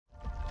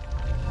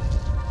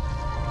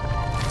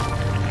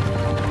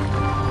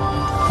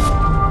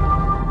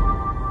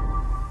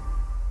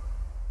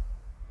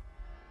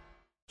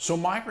So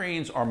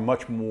migraines are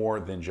much more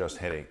than just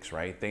headaches,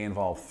 right? They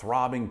involve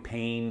throbbing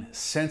pain,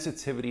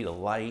 sensitivity to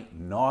light,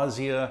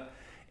 nausea,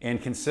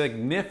 and can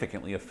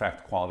significantly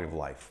affect quality of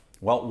life.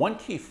 Well, one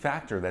key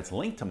factor that's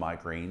linked to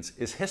migraines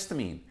is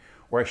histamine,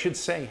 or I should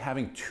say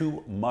having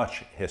too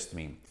much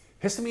histamine.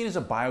 Histamine is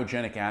a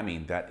biogenic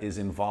amine that is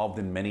involved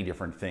in many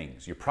different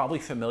things. You're probably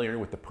familiar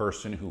with the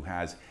person who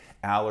has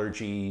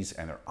allergies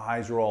and their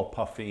eyes are all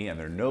puffy and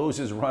their nose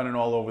is running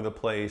all over the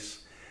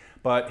place.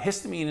 But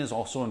histamine is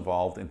also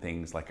involved in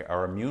things like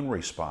our immune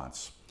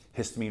response.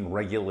 Histamine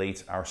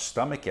regulates our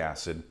stomach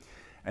acid,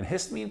 and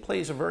histamine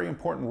plays a very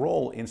important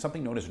role in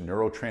something known as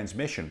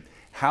neurotransmission,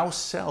 how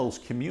cells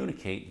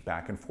communicate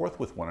back and forth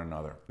with one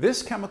another.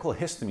 This chemical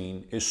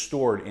histamine is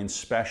stored in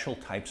special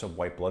types of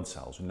white blood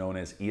cells known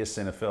as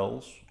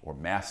eosinophils or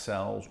mast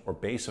cells or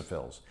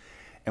basophils.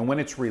 And when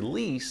it's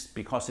released,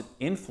 because it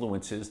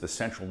influences the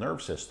central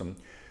nervous system,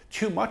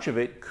 too much of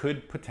it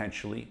could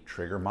potentially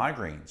trigger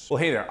migraines. Well,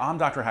 hey there, I'm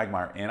Dr.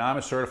 Hagmeyer, and I'm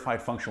a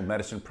certified functional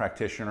medicine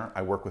practitioner.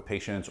 I work with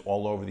patients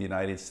all over the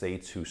United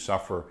States who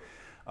suffer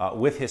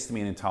with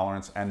histamine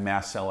intolerance and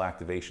mast cell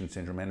activation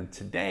syndrome. And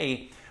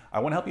today, I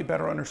want to help you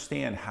better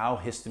understand how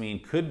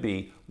histamine could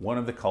be one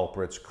of the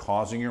culprits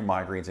causing your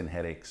migraines and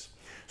headaches.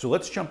 So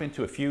let's jump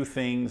into a few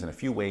things and a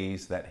few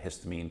ways that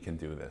histamine can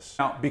do this.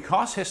 Now,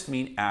 because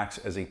histamine acts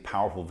as a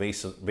powerful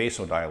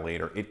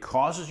vasodilator, it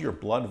causes your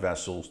blood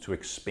vessels to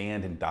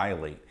expand and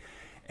dilate.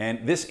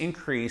 And this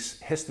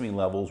increased histamine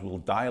levels will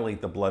dilate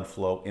the blood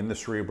flow in the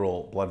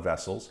cerebral blood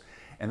vessels,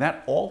 and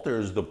that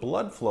alters the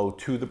blood flow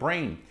to the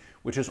brain,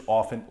 which is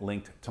often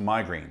linked to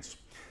migraines.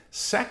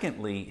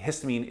 Secondly,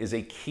 histamine is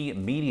a key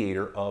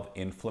mediator of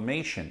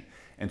inflammation.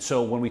 And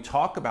so when we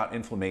talk about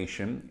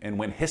inflammation and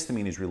when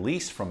histamine is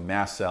released from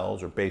mast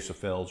cells or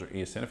basophils or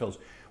eosinophils,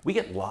 we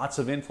get lots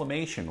of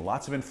inflammation,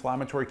 lots of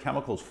inflammatory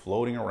chemicals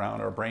floating around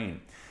our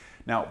brain.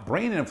 Now,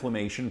 brain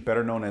inflammation,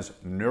 better known as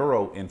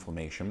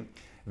neuroinflammation,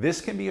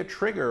 this can be a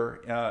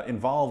trigger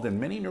involved in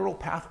many neural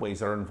pathways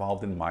that are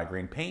involved in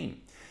migraine pain.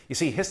 You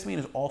see, histamine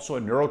is also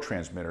a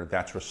neurotransmitter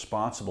that's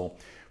responsible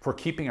for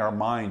keeping our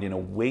mind in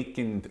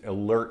awakened,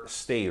 alert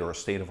state or a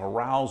state of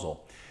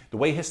arousal. The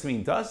way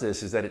histamine does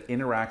this is that it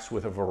interacts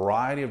with a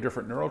variety of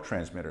different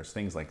neurotransmitters,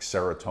 things like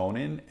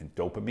serotonin and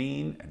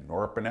dopamine and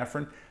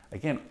norepinephrine.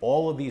 Again,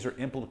 all of these are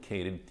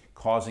implicated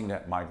causing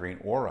that migraine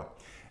aura.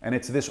 And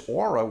it's this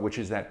aura, which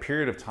is that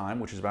period of time,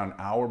 which is about an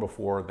hour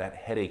before that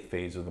headache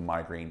phase of the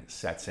migraine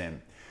sets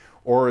in.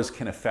 Auras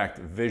can affect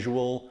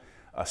visual,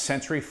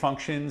 sensory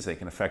functions, they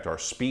can affect our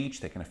speech,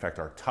 they can affect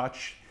our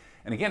touch.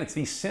 And again, it's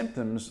these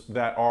symptoms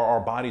that are our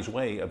body's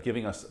way of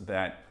giving us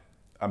that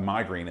a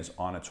migraine is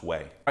on its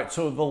way. All right,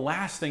 so the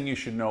last thing you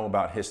should know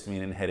about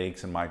histamine and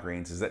headaches and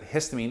migraines is that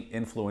histamine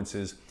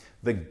influences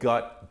the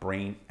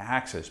gut-brain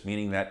axis,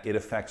 meaning that it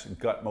affects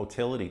gut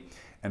motility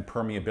and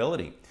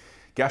permeability.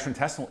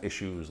 Gastrointestinal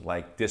issues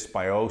like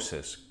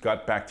dysbiosis,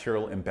 gut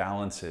bacterial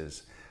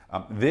imbalances,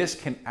 this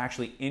can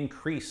actually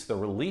increase the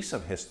release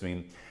of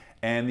histamine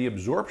and the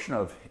absorption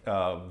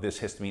of this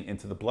histamine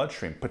into the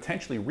bloodstream,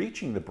 potentially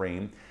reaching the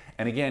brain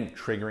and again,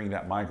 triggering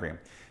that migraine.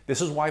 This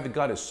is why the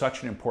gut is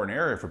such an important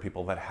area for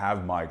people that have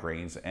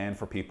migraines and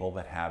for people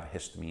that have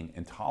histamine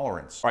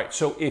intolerance. All right,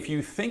 so if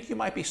you think you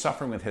might be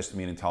suffering with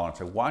histamine intolerance,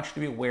 I want you to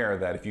be aware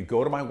that if you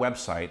go to my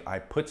website, I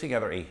put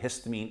together a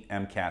histamine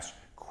MCAS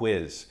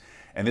quiz.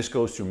 And this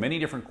goes through many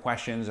different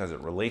questions as it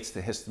relates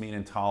to histamine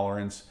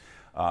intolerance,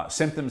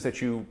 symptoms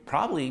that you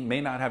probably may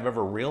not have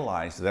ever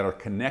realized that are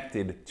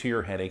connected to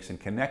your headaches and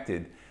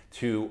connected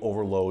to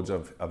overloads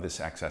of this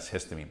excess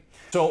histamine.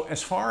 So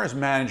as far as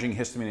managing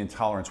histamine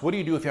intolerance, what do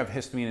you do if you have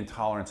histamine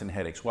intolerance and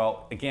headaches?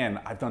 Well, again,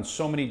 I've done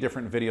so many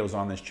different videos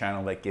on this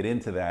channel that get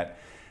into that.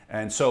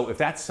 And so if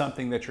that's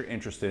something that you're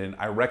interested in,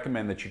 I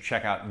recommend that you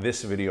check out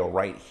this video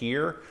right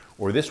here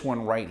or this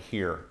one right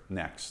here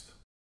next.